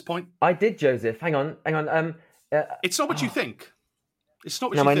a bonus point? I did, Joseph. Hang on. It's not what you think. It's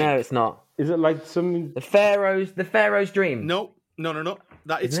not what you No, I think. know it's not. Is it like some... The Pharaoh's Dream. No.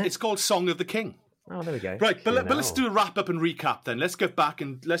 It's called Song of the King. Oh, there we go. Right, but let's do a wrap up and recap then. Let's get back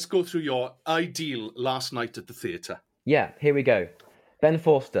and let's go through your ideal last night at the theatre. Yeah, here we go. Ben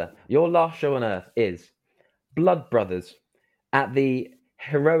Forster, your last show on Earth is Blood Brothers at the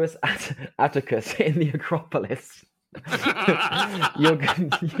Heroes Atticus in the Acropolis. you're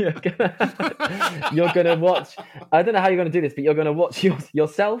gonna watch. I don't know how you're gonna do this, but you're gonna watch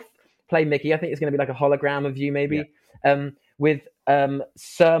yourself play Mickey. I think it's gonna be like a hologram of you, maybe, with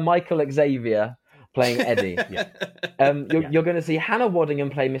Sir Michael Xavier playing Eddie. You're gonna see Hannah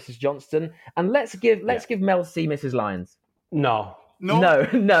Waddingham play Mrs. Johnston, and let's give Mel C Mrs. Lyons. No.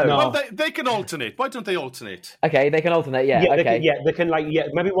 Well, they can alternate. Why don't they alternate? Okay, they can alternate. Yeah. Okay. They can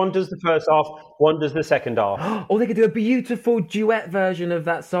maybe one does the first half, one does the second half. Or they could do a beautiful duet version of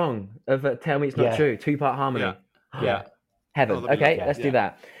that song of "Tell Me It's Not True," 2-part harmony. Yeah. Heaven. Okay, let's do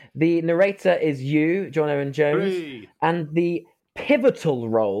that. The narrator is you, John Owen Jones, and the pivotal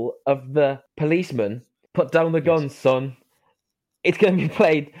role of the policeman. Put down the gun, son. It's going to be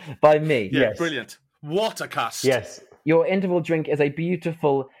played by me. Yeah, brilliant. What a cast. Yes. Your interval drink is a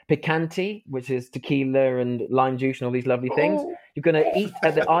beautiful picante, which is tequila and lime juice and all these lovely things. You're going to eat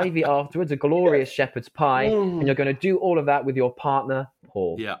at the Ivy afterwards, a glorious shepherd's pie, and you're going to do all of that with your partner,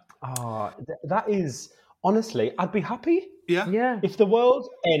 Paul. Yeah. That is honestly, I'd be happy. Yeah. If the world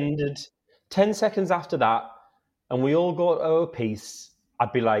ended 10 seconds after that and we all got our peace,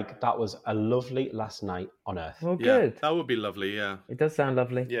 I'd be like, that was a lovely last night on Earth. Well, Yeah, good. that would be lovely, yeah. It does sound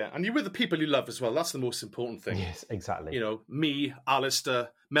lovely. Yeah, and you're with the people you love as well. That's the most important thing. Yes, exactly. You know, me, Alistair,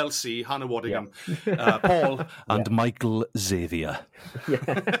 Mel C, Hannah Waddingham, Paul, and Michael Xavier.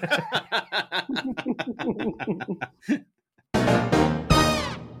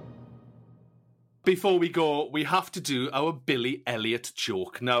 Before we go, we have to do our Billy Elliot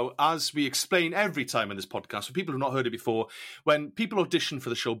joke. Now, as we explain every time in this podcast, for people who've not heard it before, when people audition for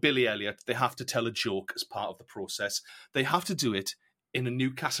the show Billy Elliot, they have to tell a joke as part of the process. They have to do it in a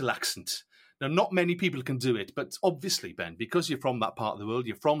Newcastle accent. Now, not many people can do it, but obviously, Ben, because you're from that part of the world,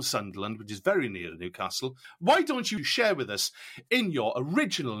 you're from Sunderland, which is very near to Newcastle, why don't you share with us, in your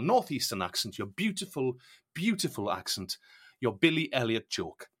original northeastern accent, your beautiful, beautiful accent, your Billy Elliot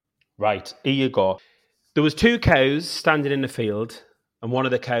joke? Right, here you go. There was 2 cows standing in the field, and one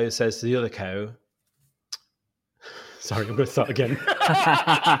of the cows says to the other cow... Sorry, I'm going to start again.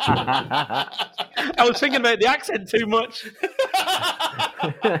 I was thinking about the accent too much.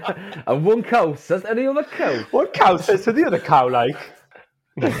 And one cow says to the other cow. One cow says to the other cow, like...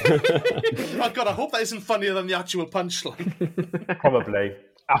 Oh, God, I hope that isn't funnier than the actual punchline. Probably.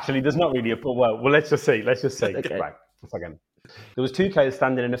 Actually, there's not really a... Well, let's just see. Okay. Right, a second. There was 2 cows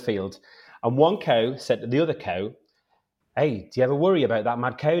standing in a field, and one cow said to the other cow, "Hey, do you ever worry about that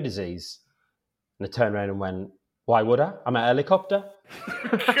mad cow disease?" And they turned around and went, "Why would I? I'm a helicopter."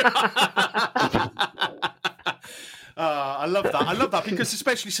 I love that because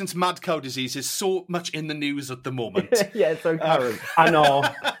especially since mad cow disease is so much in the news at the moment. Yeah, it's so current. I know.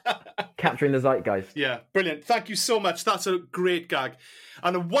 Capturing the zeitgeist. Yeah, brilliant. Thank you so much. That's a great gag.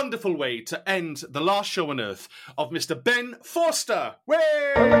 And a wonderful way to end the last show on Earth of Mr. Ben Forster.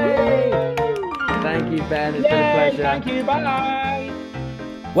 Hooray! Thank you, Ben. It's been a pleasure. Thank you. Bye.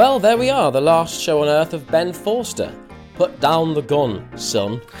 Well, there we are, the last show on Earth of Ben Forster. Put down the gun,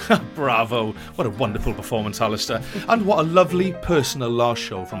 son. Bravo. What a wonderful performance, Alistair. And what a lovely personal last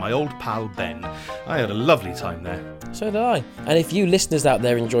show from my old pal Ben. I had a lovely time there. So did I. And if you listeners out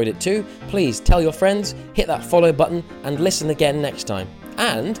there enjoyed it too, please tell your friends, hit that follow button, and listen again next time.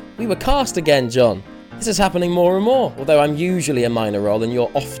 And we were cast again, John. This is happening more and more, although I'm usually a minor role and you're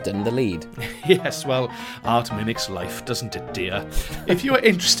often the lead. Yes, well, art mimics life, doesn't it, dear? If you are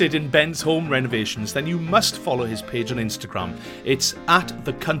interested in Ben's home renovations, then you must follow his page on Instagram. It's at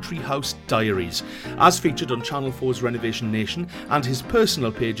The Country House Diaries, as featured on Channel 4's Renovation Nation, and his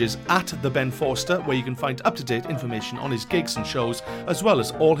personal page is at The Ben Forster, where you can find up-to-date information on his gigs and shows, as well as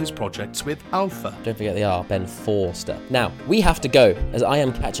all his projects with Alpha. Don't forget the R, Ben Forster. Now, we have to go, as I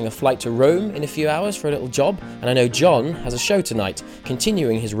am catching a flight to Rome in a few hours for a little job, and I know John has a show tonight,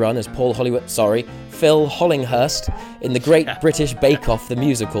 continuing his run as Phil Hollinghurst in the Great British Bake Off the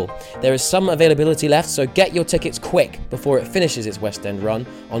musical. There is some availability left, so get your tickets quick before it finishes its West End run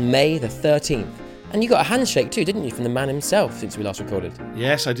on May the 13th. And you got a handshake too, didn't you, from the man himself since we last recorded?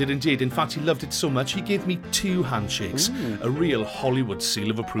 Yes, I did indeed. In fact, he loved it so much, he gave me 2 handshakes. A real Hollywood seal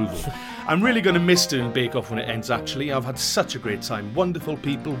of approval. I'm really going to miss doing Bake Off when it ends, actually. I've had such a great time. Wonderful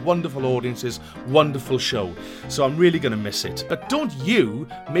people, wonderful audiences, wonderful show. So I'm really going to miss it. But don't you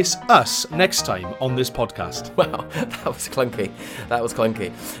miss us next time on this podcast. Wow, that was clunky.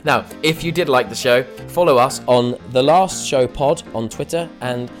 Now, if you did like the show, follow us on The Last Show Pod on Twitter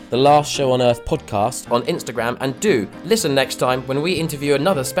and The Last Show on Earth podcast on Instagram, and do listen next time when we interview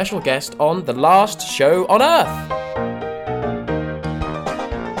another special guest on The Last Show on Earth.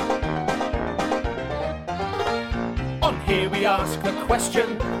 On here we ask the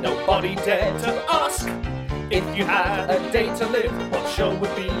question nobody dared to ask. If you had a day to live, what show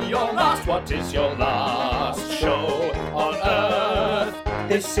would be your last? What is your last show on Earth?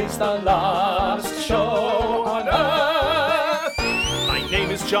 This is the last show on Earth. My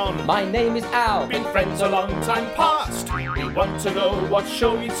name is John. My name is Al. Been friends a long time past. We want to know what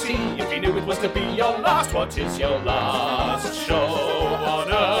show you'd see if you knew it was to be your last. What is your last show on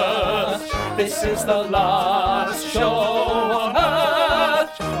Earth? This is the last show on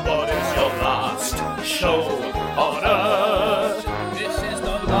Earth. What is your last show on Earth? This is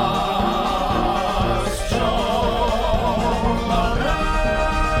the last show on Earth.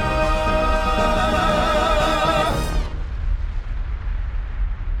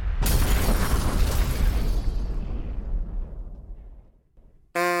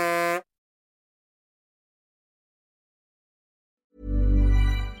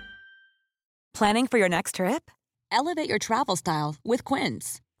 Planning for your next trip? Elevate your travel style with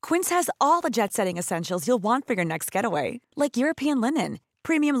Quince. Quince has all the jet-setting essentials you'll want for your next getaway, like European linen,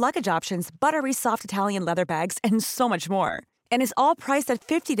 premium luggage options, buttery soft Italian leather bags, and so much more. And is all priced at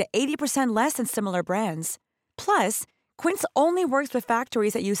 50 to 80% less than similar brands. Plus, Quince only works with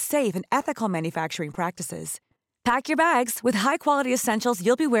factories that use safe and ethical manufacturing practices. Pack your bags with high-quality essentials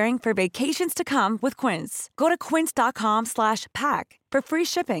you'll be wearing for vacations to come with Quince. Go to quince.com/pack for free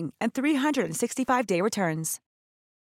shipping and 365-day returns.